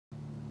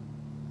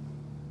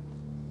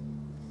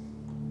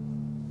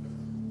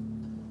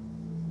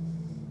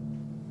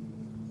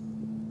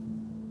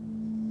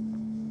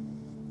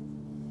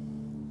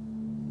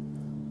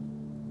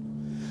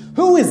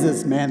Who is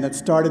this man that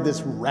started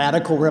this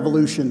radical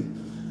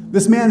revolution?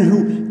 This man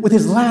who, with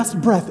his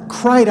last breath,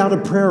 cried out a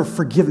prayer of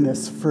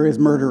forgiveness for his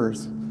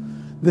murderers.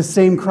 This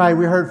same cry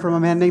we heard from a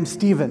man named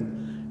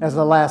Stephen as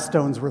the last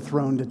stones were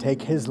thrown to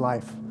take his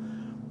life,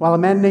 while a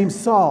man named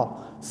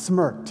Saul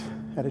smirked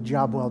at a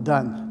job well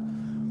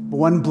done. But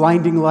one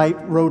blinding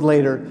light road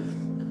later,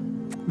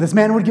 this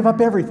man would give up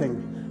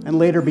everything and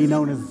later be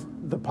known as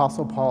the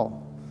Apostle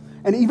Paul.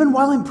 And even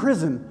while in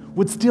prison,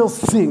 would still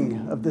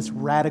sing of this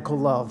radical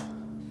love.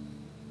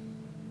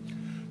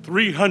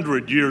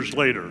 300 years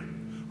later,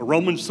 a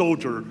Roman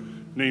soldier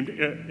named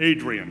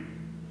Adrian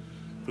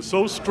was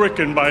so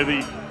stricken by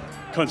the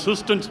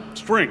consistent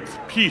strength,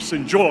 peace,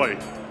 and joy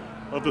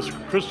of the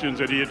Christians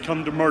that he had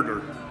come to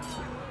murder,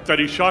 that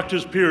he shocked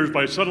his peers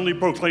by suddenly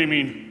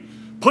proclaiming,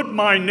 "Put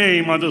my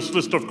name on this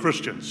list of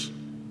Christians."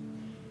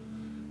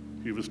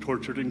 He was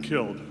tortured and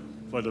killed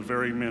by the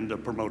very men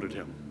that promoted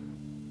him.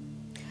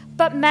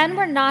 But men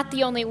were not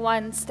the only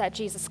ones that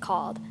Jesus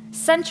called.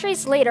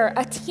 Centuries later,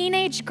 a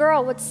teenage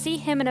girl would see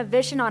him in a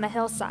vision on a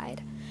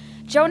hillside.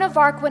 Joan of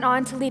Arc went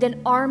on to lead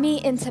an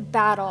army into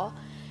battle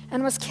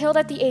and was killed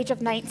at the age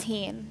of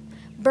 19,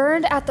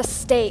 burned at the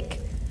stake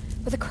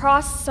with a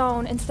cross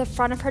sewn into the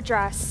front of her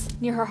dress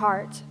near her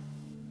heart.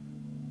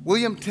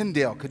 William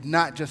Tyndale could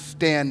not just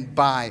stand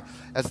by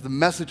as the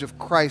message of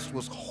Christ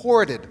was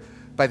hoarded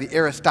by the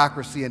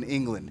aristocracy in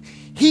England.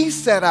 He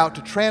set out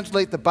to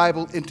translate the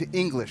Bible into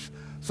English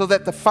so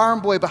that the farm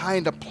boy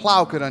behind a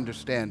plow could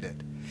understand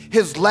it.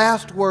 His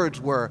last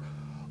words were,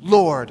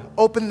 "Lord,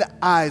 open the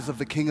eyes of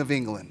the King of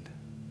England."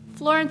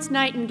 Florence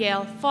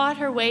Nightingale fought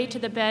her way to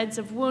the beds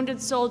of wounded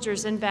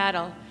soldiers in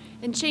battle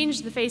and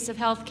changed the face of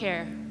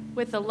healthcare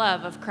with the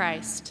love of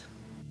Christ.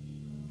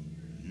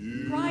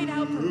 Cried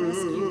out for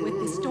rescue with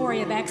the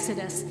story of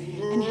Exodus,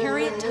 and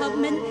Harriet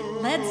Tubman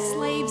led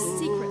slaves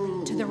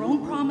secretly to their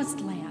own promised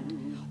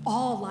land.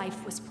 All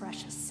life was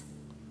precious.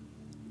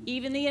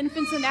 Even the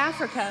infants in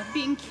Africa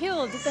being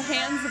killed at the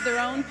hands of their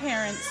own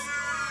parents.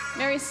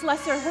 Mary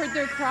Slessor heard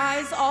their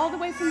cries all the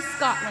way from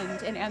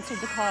Scotland and answered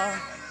the call.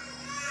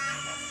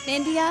 In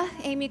India,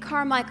 Amy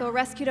Carmichael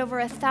rescued over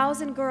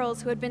 1,000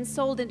 girls who had been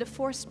sold into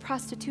forced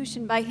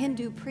prostitution by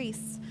Hindu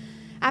priests.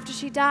 After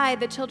she died,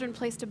 the children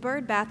placed a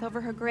bird bath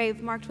over her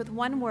grave marked with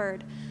one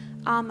word,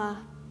 Amma,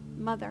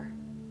 mother.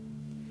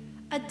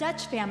 A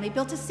Dutch family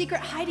built a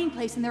secret hiding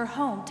place in their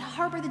home to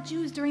harbor the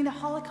Jews during the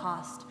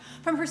Holocaust.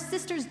 From her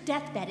sister's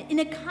deathbed in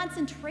a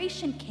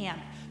concentration camp,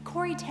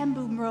 Corrie ten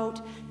Boom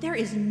wrote, "There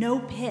is no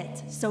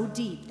pit so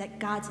deep that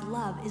God's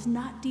love is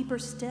not deeper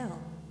still."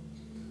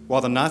 While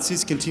the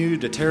Nazis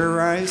continued to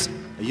terrorize,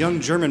 a young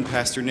German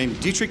pastor named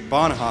Dietrich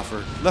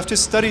Bonhoeffer left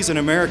his studies in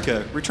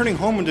America, returning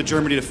home into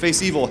Germany to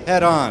face evil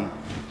head-on.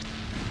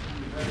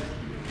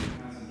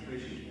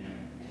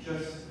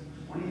 Just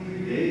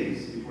 23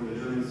 days before the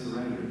Germans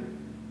surrendered.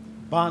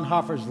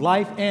 Bonhoeffer's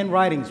life and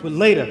writings would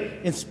later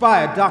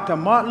inspire Dr.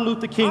 Martin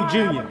Luther King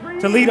Jr.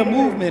 to lead a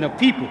movement of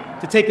people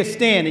to take a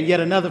stand in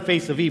yet another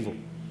face of evil.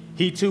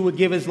 He too would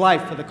give his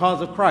life for the cause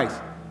of Christ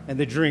and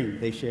the dream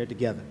they shared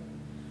together.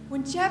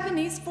 When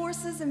Japanese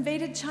forces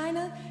invaded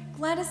China,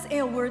 Gladys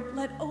Aylward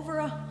led over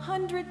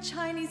 100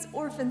 Chinese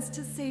orphans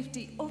to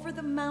safety over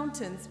the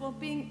mountains while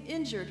being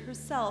injured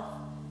herself.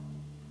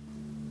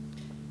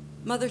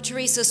 Mother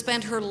Teresa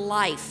spent her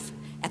life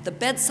at the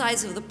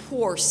bedsides of the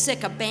poor,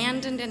 sick,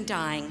 abandoned, and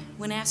dying.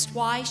 When asked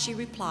why, she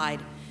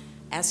replied,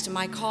 "As to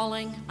my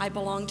calling, I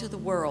belong to the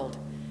world.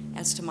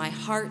 As to my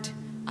heart,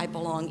 I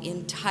belong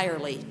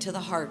entirely to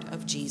the heart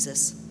of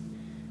Jesus."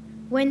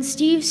 When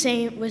Steve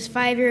Saint was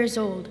 5 years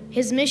old,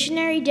 his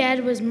missionary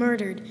dad was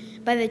murdered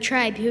by the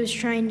tribe he was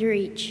trying to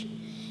reach.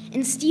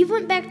 And Steve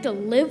went back to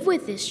live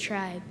with this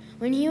tribe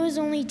when he was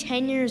only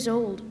 10 years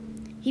old.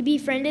 He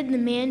befriended the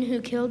man who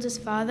killed his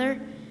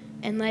father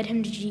and led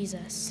him to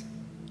Jesus.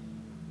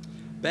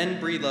 Ben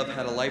Breedlove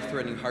had a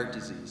life-threatening heart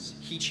disease.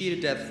 He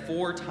cheated death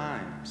 4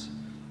 times,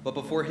 but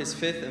before his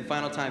 5th and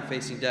final time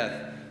facing death,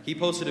 he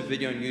posted a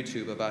video on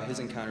YouTube about his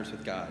encounters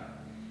with God.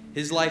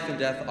 His life and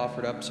death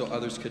offered up so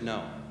others could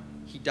know.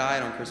 He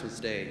died on Christmas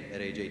Day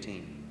at age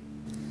 18.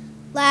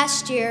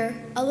 Last year,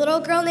 a little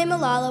girl named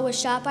Malala was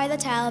shot by the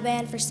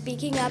Taliban for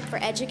speaking up for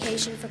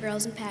education for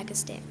girls in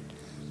Pakistan.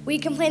 We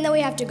complain that we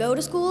have to go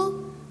to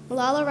school.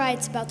 Malala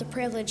writes about the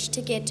privilege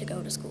to get to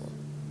go to school.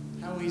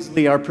 How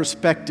easily our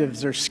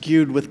perspectives are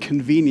skewed with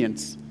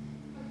convenience.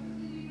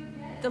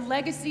 The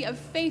legacy of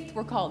faith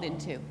we're called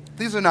into.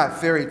 These are not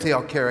fairy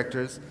tale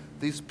characters.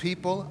 These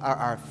people are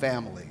our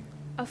family.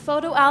 A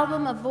photo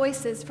album of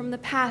voices from the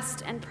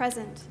past and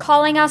present,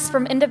 calling us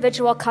from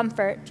individual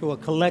comfort to a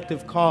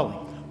collective calling.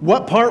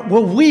 What part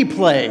will we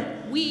play?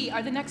 We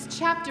are the next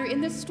chapter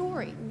in this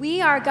story.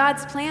 We are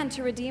God's plan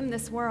to redeem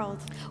this world.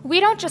 We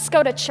don't just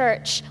go to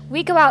church.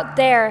 We go out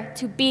there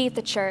to be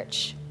the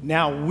church.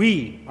 Now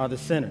we are the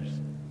sinners,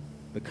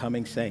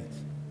 becoming saints.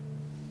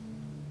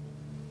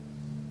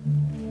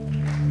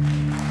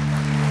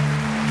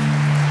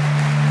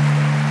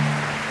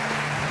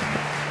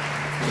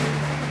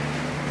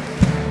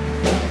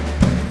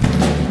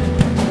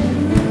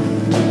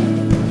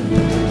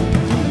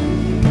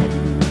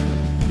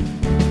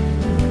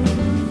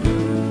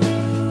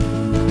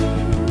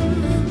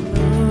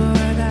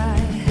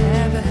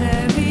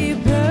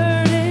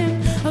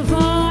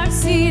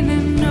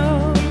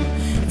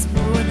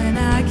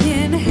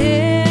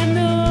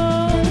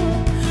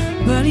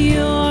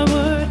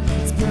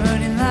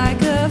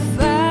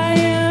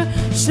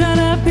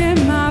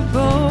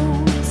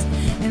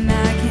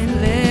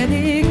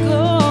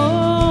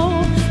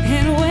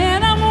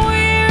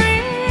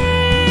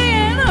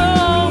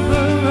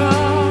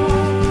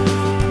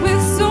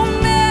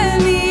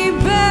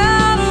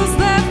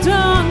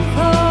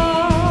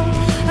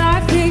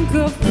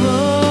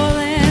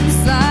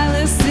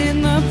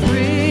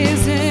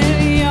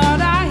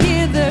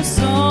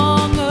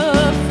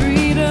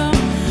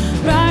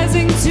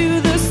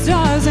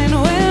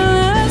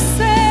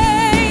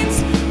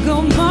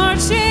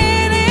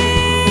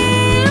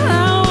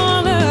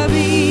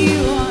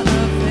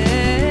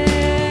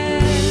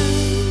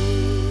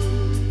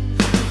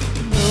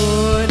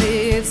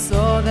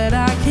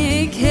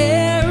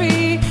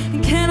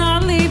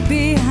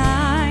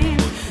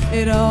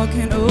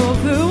 can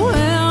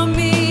overwhelm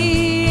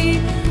me.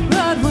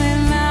 But when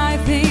I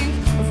think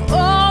of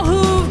all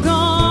who've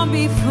gone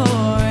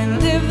before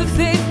and lived the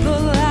faithful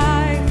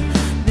life,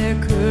 their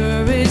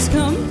courage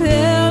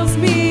compels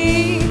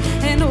me.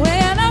 And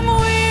when I'm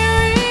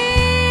weary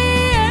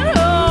and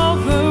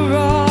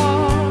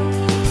overwrought,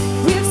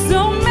 with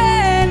so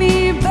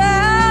many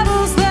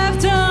battles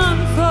left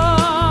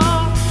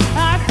unfought,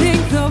 I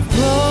think of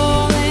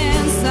Paul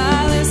and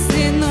Silas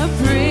in the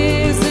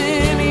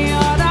prison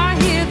yard. I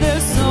hear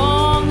their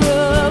song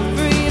of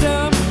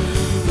freedom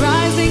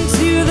rising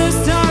to the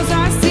stars.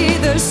 I see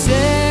the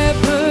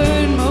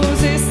shepherd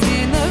Moses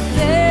in the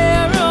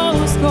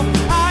Pharaoh's court.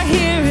 I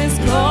hear his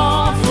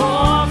call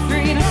for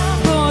freedom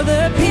for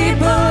the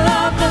people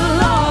of the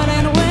Lord.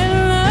 And when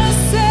the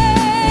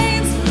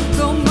saints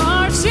go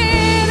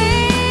marching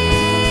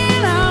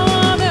in, I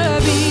wanna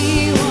be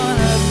one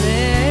of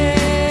them.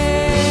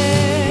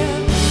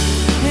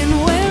 And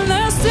when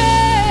the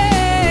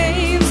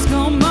saints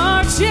go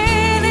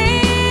marching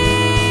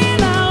in,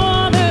 I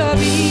wanna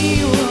be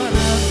one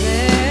of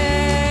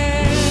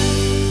them.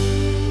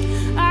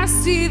 I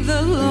see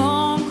the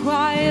long,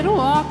 quiet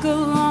walk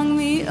along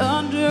the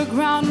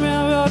Underground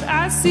Railroad.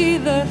 I see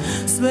the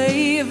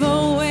slave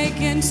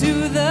awaken to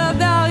the